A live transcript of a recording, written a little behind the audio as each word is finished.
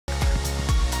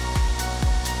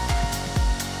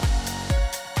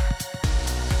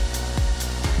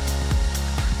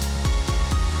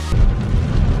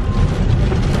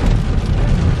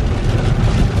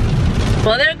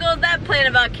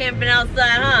camping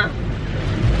outside, huh?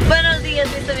 Buenos dias,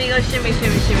 mis amigos. Shimmy,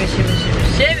 shimmy, shimmy, shimmy, shimmy,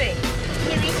 shimmy.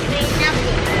 Shimmy, shimmy,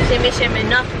 nothing. Shimmy, shimmy,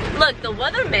 nothing. Look, the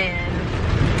weatherman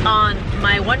on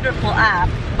my wonderful app.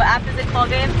 What app is it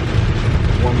called, babe?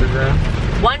 Wonderground.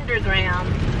 Wonderground.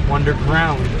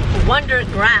 Wonderground.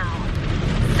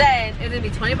 Wonderground. Said it was gonna be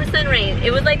 20% rain.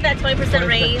 It was like that 20%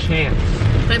 rain.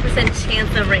 20% chance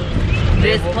of rain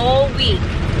this whole week,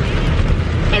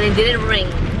 and it didn't rain.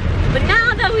 But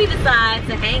now that we decide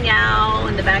to hang out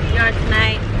in the backyard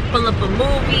tonight, pull up a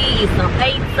movie, eat some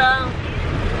pizza,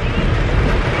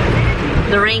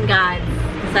 the rain gods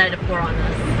decided to pour on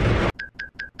us.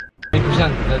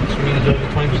 20%. That means there's a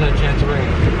 20% chance of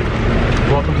rain.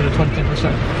 Welcome to the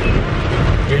 20%.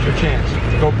 Here's your chance.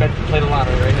 Go bet play the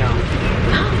lottery right now.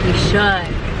 You should.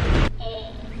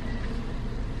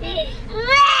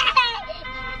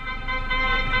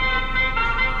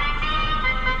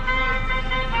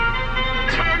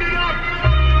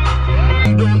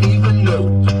 Don't even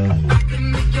know. I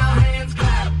can make your hands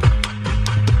clap.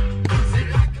 Say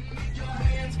I can make your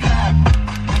hands clap.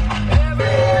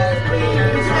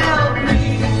 Please help me.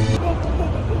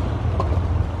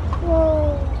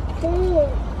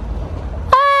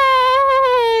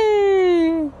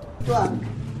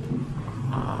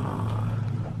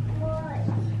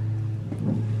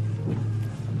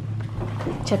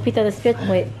 Chapita, despierta.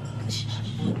 Wait.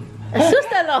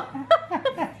 Asústalo.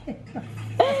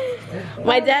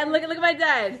 My dad, look at my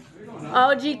dad.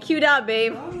 All GQ'd out,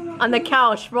 babe. On the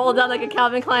couch, rolled out like a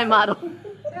Calvin Klein model.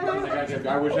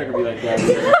 I wish I could be like that.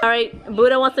 Alright,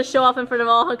 Buddha wants to show off in front of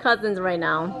all her cousins right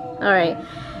now. Alright.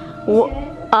 Boom,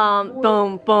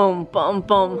 boom, boom,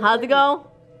 boom. How's it go?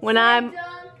 When I'm...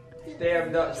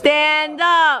 Stand up. Stand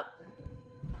up!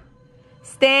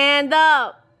 Stand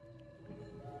up!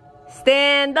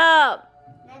 Stand up!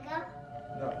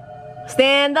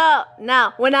 Stand up.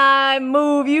 Now, when I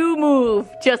move, you move.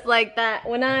 Just like that.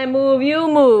 When I move, you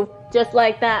move. Just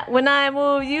like that. When I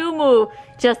move, you move.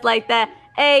 Just like that.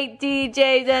 Hey,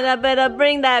 DJs, and I better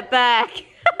bring that back.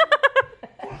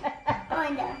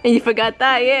 And you forgot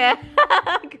that, yeah.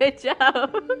 Good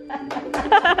job.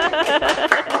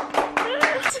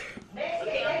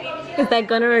 Is that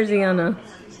Gunnar or Ziana?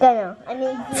 Gunnar. I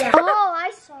mean, yeah. Oh,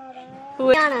 I saw that.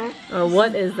 Ziana. Oh,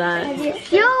 what is that?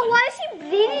 Yo, why is she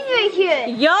bleeding right here?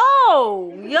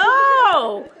 Yo!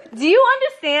 Yo! Do you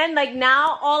understand? Like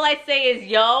now, all I say is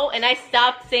yo, and I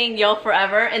stopped saying yo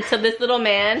forever until this little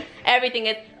man, everything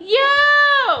is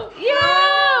yo! Yo!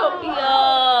 Yo! Yo!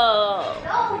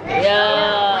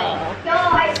 Yo,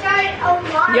 I started a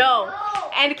lot. Yo!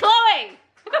 And Chloe!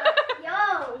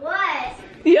 Yo, what?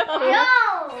 Yo! Yo!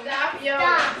 Stop, yo.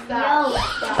 Stop. Yo.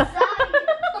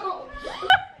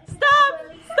 Stop!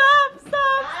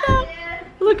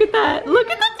 Look at that! Look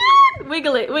at the tongue!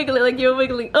 Wiggle it like you're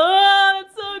wiggling. Oh,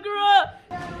 that's so gross!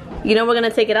 You know we're gonna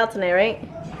take it out tonight, right?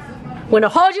 We're gonna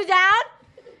hold you down,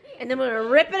 and then we're gonna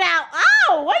rip it out.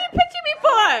 Ow! What are you pinching me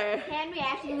for? Can we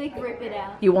actually like rip it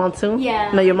out? You want to?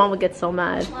 Yeah. No, your mom would get so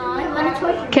mad. I want to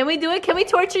torture. Can we do it? Can we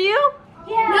torture you?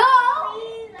 Yeah. No!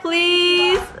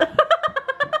 Please?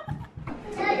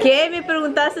 ¿Qué me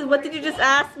preguntaste? What did you just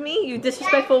ask me? You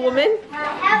disrespectful woman?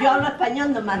 Yo hablo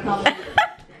español nomás, no.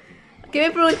 ¿Qué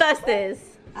me preguntaste?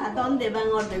 ¿A dónde van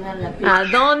a ordenar la pizza? ¿A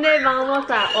dónde vamos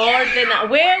a ordenar?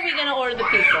 Where are we gonna order the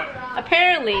pizza?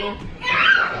 Apparently,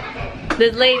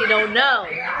 this lady don't know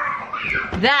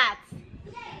that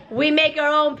we make our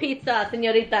own pizza,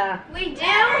 señorita. We do?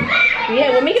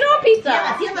 Yeah, we're making our own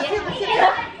pizza.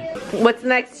 What's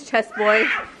next, chest boy?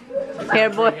 Hair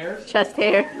boy? Chest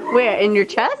hair. Where? In your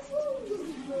chest?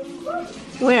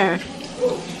 Where?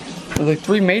 There's like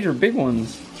 3 major big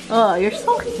ones. Oh, you're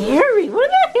so hairy. Where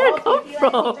did that hair come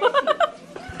from?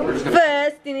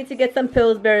 First, you need to get some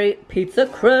Pillsbury pizza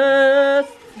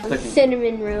crust.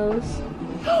 Cinnamon rolls.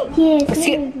 Yes.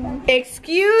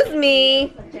 Excuse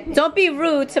me. Don't be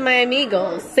rude to my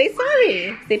amigos. Say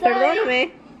sorry. Say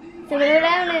perdóname.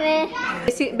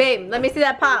 Babe, let me see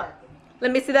that pop.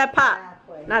 Let me see that pop.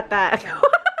 Not that.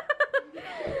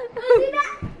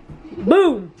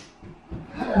 Boom.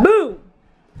 Boom.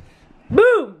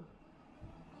 Boom.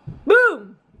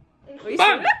 Boom.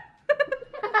 Boom.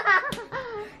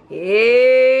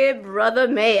 Yeah, brother,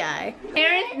 may I?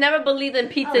 Parents never believed in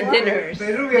pizza dinners.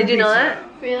 Did you know that?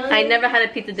 Really? I never had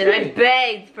a pizza dinner. I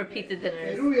begged for pizza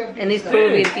dinners. And these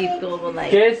Peruvian people were like,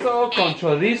 Queso con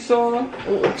chorizo.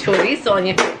 ooh, chorizo on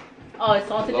your... Oh, it's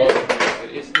sausages?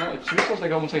 It's not, chorizo's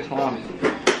like almost like salami.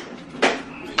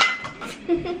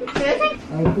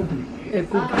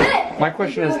 My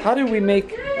question is, how do we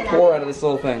make 4 out of this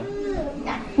little thing?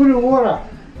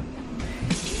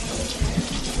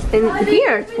 And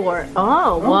here it's 4.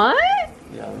 Oh, what?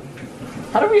 Yeah,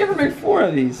 How did we ever make 4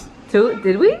 of these? 2?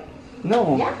 Did we?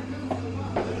 No. Yeah.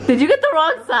 Did you get the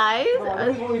wrong size? No,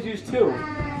 we've always used 2.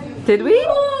 Did we?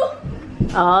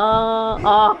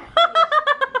 Oh.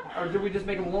 Or did we just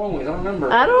make them long ways? I don't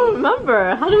remember. I don't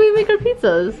remember. How do we make our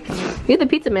pizzas? You're the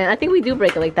pizza man. I think we do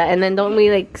break it like that. And then don't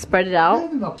we like spread it out?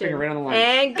 Finger right on the line.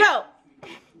 And go!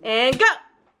 And go!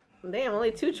 Damn,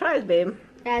 only 2 tries, babe.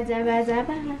 Oh,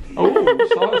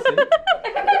 saucy.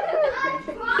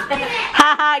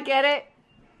 Haha, get it?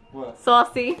 What?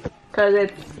 Saucy. Because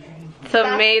it's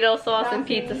tomato sauce and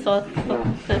pizza sauce.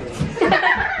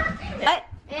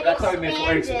 That's how we make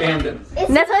it expanded. That's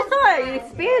what I thought. You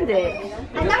expand it.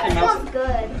 I thought it smells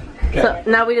good. Okay. So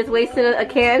now we just wasted a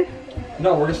can?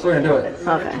 No, we're just going to do it.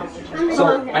 Okay.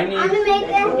 So I need.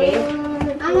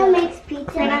 I'm gonna make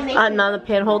pizza. I'm not a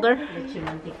pan holder.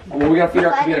 Well, we gotta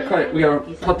figure out. We gotta cut it. We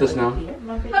gotta cut this now.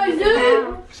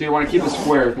 So you want to keep it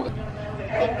square?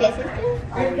 Like this is good.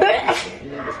 That's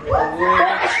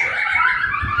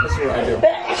what I do.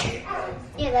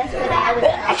 Yeah, that's what I would.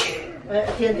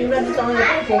 Si el timbre está muy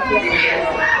fuerte.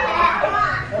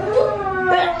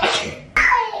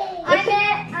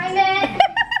 I'm it.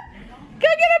 Go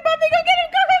get him, Bumpy. Go get him.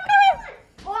 Go ahead, go ahead.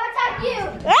 Or attack you.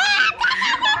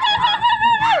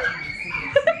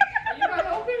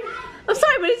 I'm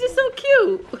sorry, but it's just so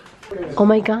cute. Oh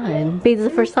my god. Babe, this is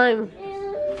the first time.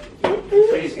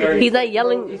 He's not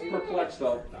yelling. He's perplexed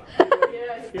though.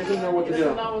 He doesn't know what to do.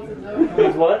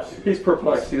 He's what? He's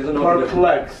perplexed. He doesn't know what to do.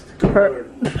 Perplexed.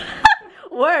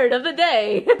 Word of the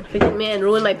day. Freaking man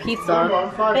ruined my pizza.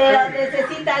 Pero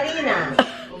necesita harina.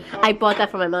 I bought that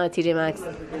for my mom at TJ Maxx.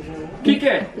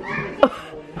 Kike!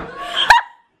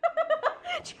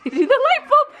 Changing the light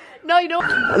bulb. No, you know,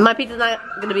 my pizza's not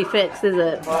gonna be fixed, is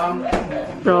it? Mom.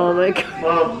 Oh my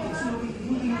god.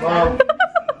 Mom.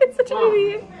 It's such an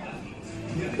idiot.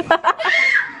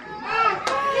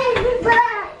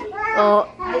 Oh,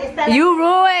 you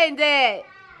ruined it.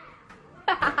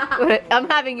 I'm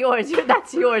having yours.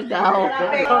 That's yours now.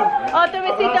 Otro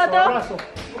besito, otro.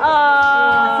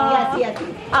 Así, así.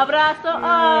 Abrazo.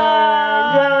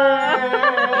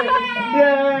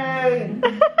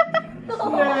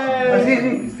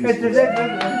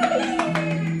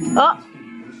 Oh.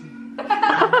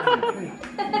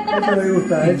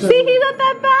 See, he's not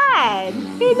that bad.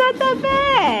 He's not that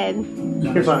bad.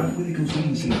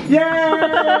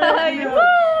 Yay!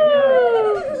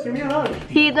 Woo!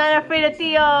 He's not afraid of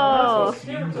Theo. Oh.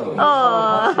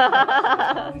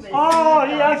 Oh,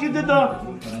 he actually did the.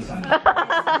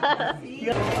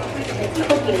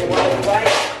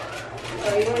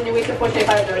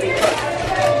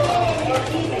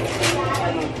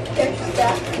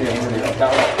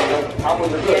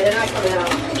 They're not coming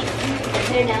out.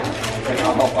 Here now.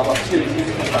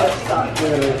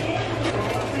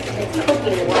 It's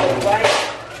cooking in water, right?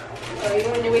 So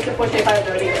even when you wait to push it, it's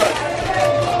already cooked.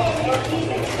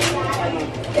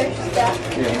 There's stuff.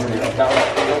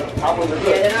 Yeah,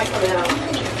 they're not coming out.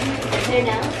 Here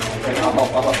now.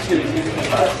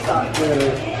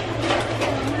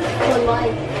 One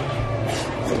light.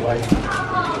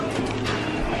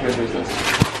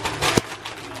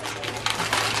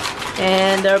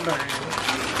 And they're burned.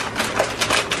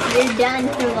 You're done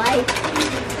for life.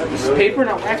 This is paper,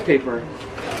 not wax paper.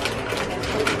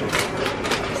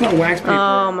 It's not wax paper.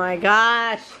 Oh my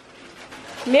gosh.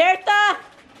 Mirta!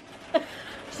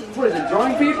 What is it,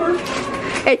 drawing paper?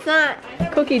 It's not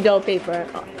cookie dough paper.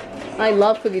 I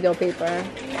love cookie dough paper.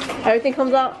 Everything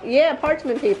comes out, yeah,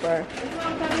 parchment paper.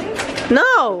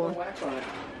 No! Wax on it.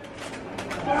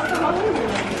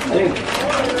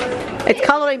 It's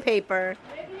coloring paper.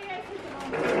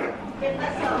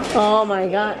 Oh my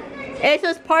god. ¿Eso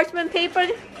es parchment paper?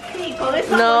 Sí, con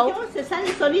eso No. se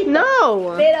sale solito.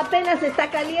 No. Pero apenas está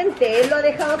caliente. Él lo ha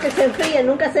dejado que se enfríe.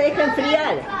 Nunca se deja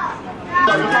enfriar.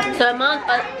 So Mom,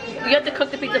 you have to cook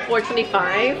the pizza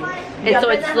 425, and so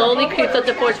it slowly creeps up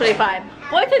to 425.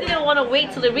 BOYTOY didn't want to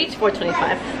wait till it reached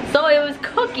 425, so it was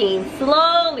cooking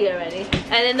slowly already.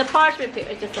 And then the parchment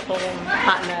paper is just a whole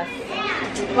hot mess.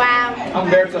 Wow. I'm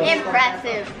there to.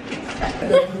 Impressive.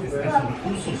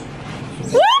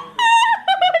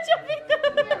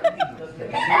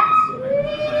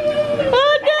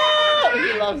 Oh no!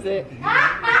 He loves it.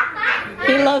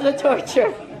 He loves the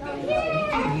torture.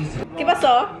 ¿Qué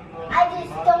pasó? I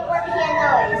just don't want to hear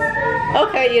noise.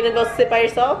 Okay, you gonna go sit by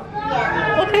yourself?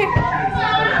 Yeah. Okay.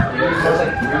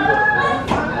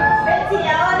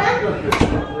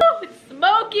 Oh, it's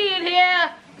smoky in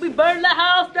here. We burned the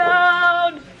house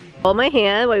down. Hold my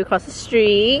hand while we cross the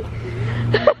street.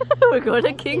 We're going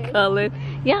to King Cullen.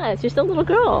 Yeah, it's just a little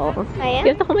girl. I am?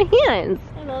 You have to hold my hands.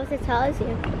 I don't know if it's tall as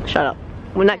you. Shut up.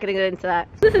 We're not gonna get into that.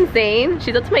 This is insane.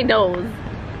 She's up to my nose.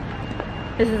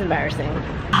 This is embarrassing.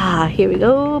 Ah, here we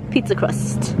go. Pizza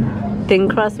crust. Thin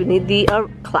crust. We need the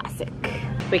classic.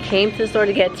 We came to the store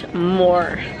to get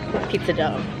more pizza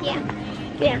dough. Yeah.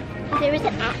 Yeah. There was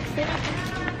an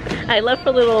accident. I love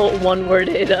her little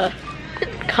one-worded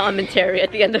commentary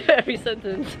at the end of every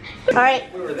sentence. All right,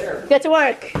 get to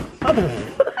work.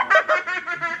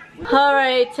 All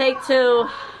right, take 2.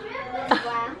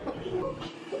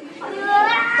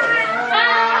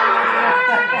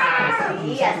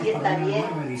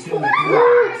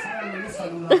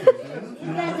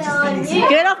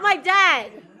 Get off my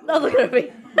dad! Don't look at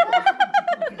me.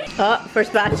 Oh,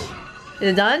 first batch. Is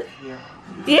it done? Yeah.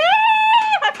 Yeah!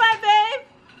 High five, babe!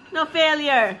 No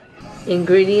failure.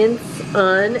 Ingredients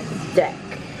on deck.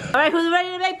 All right, who's ready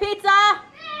to make pizza?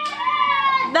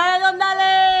 Dale,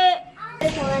 dale!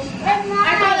 This one. I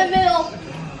got the middle.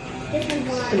 This one's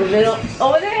In the one. middle.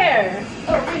 Over there.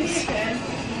 Oh, thank you.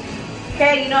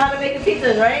 Okay, you know how to make the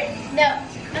pizzas, right? No.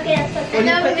 Okay, let's put What do you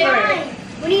that put over first? there.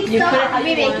 We need to You put it start. how We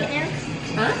you make want. it now.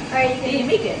 Huh? Alright, Yeah, you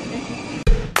make it.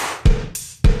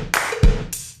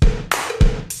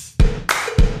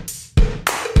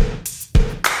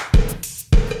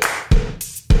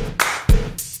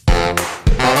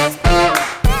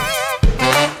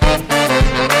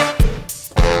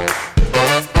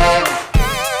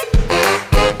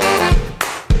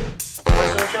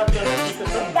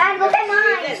 Dad, look at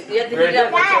mine. You have to Very heat it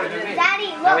up. good. Daddy,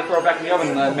 Now we look. throw it back in the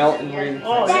oven and melt and we...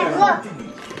 Dad, look.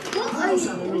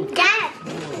 Dad.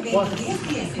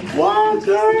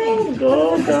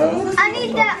 I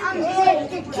need that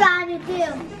to try to do.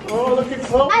 Oh, look at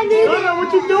Chloe. I need it.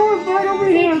 What you doing? Right over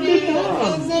here. Good job. I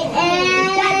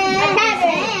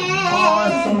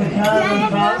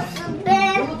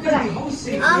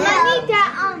need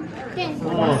that thing.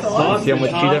 See how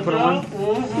much cheese I put on?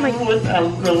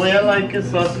 The way I like it,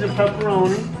 sausage and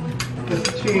pepperoni. With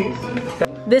the cheese.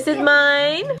 This is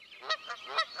mine. This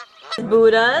is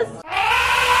Buddha's.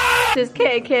 This is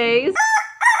KK's.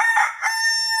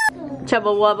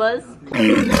 Chubba Wubba's.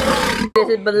 This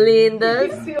is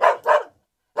Belinda's.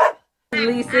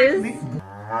 Lisa's.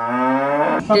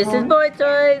 This is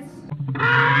BOYTOY's.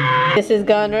 This is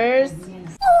Gunner's.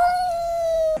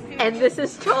 And this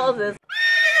is Charles's.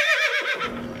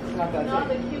 I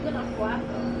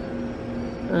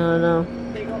don't know.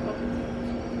 You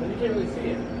can't really see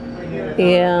it. Right here.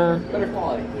 Yeah. Better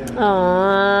quality.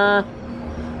 Aww.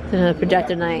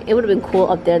 Projector night. It would have been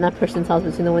cool up there in that person's house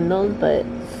between the windows, but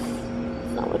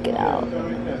it's not working out.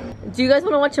 Do you guys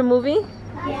want to watch a movie?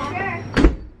 Yeah.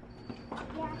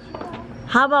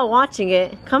 How about watching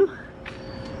it? Come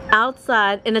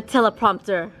outside in a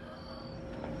teleprompter.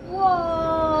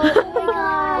 Whoa.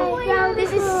 Oh my god.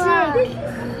 This is sick.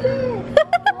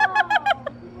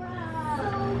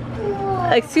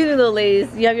 Excuse me, little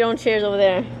ladies. You have your own chairs over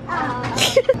there.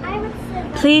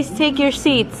 Please take your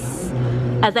seats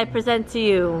as I present to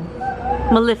you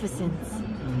Maleficent.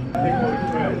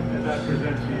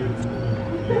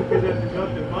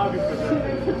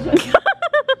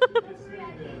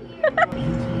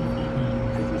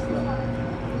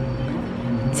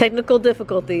 Technical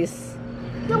difficulties.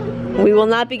 We will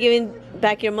not be giving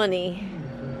back your money,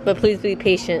 but please be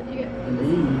patient.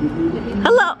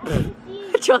 Hello!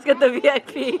 Charles got the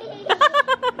VIP.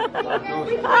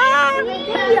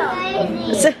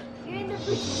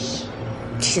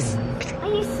 Jesus. Are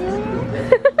you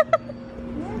serious?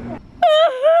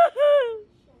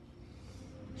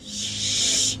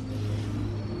 Shh.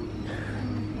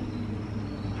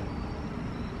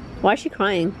 Why is she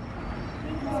crying?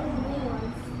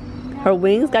 Her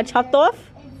wings got chopped off?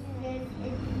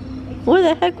 Where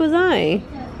the heck was I?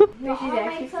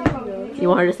 You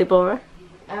want her to sleep over?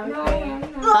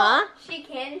 Huh? She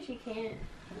can and she can't.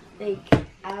 Like,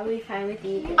 I'll be fine with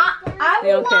you. They I don't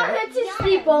would want care. her to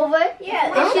sleep over.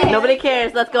 Yeah. Nobody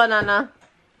cares. Let's go, Nana.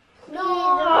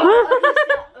 No.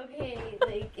 Okay,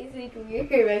 like, it's like weird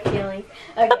my feelings.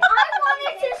 Okay. I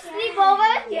wanted to sleep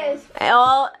over. Yes.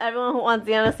 Everyone who wants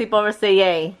Ziana to sleep over, say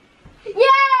yay.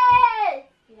 Yay!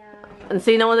 And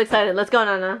see, no one's excited. Let's go,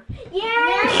 Nana. Yay!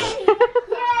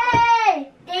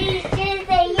 Yay! They just say,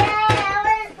 yay, I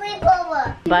want to sleep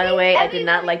over. By the way, I did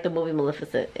not like the movie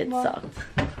Maleficent. It sucked.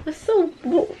 It's so I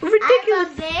ridiculous.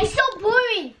 love it. It's so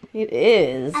boring. It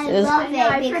is. I It's- love it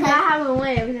I because forgot how it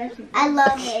went. It was actually. I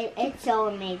love it. It's so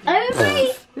amazing.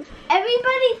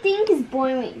 Everybody thinks it's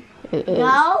boring. It is.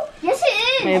 No? Yes, it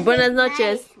is. Hey, buenas noches.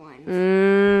 Nice one.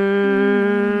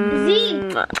 Mm.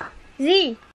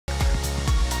 Z.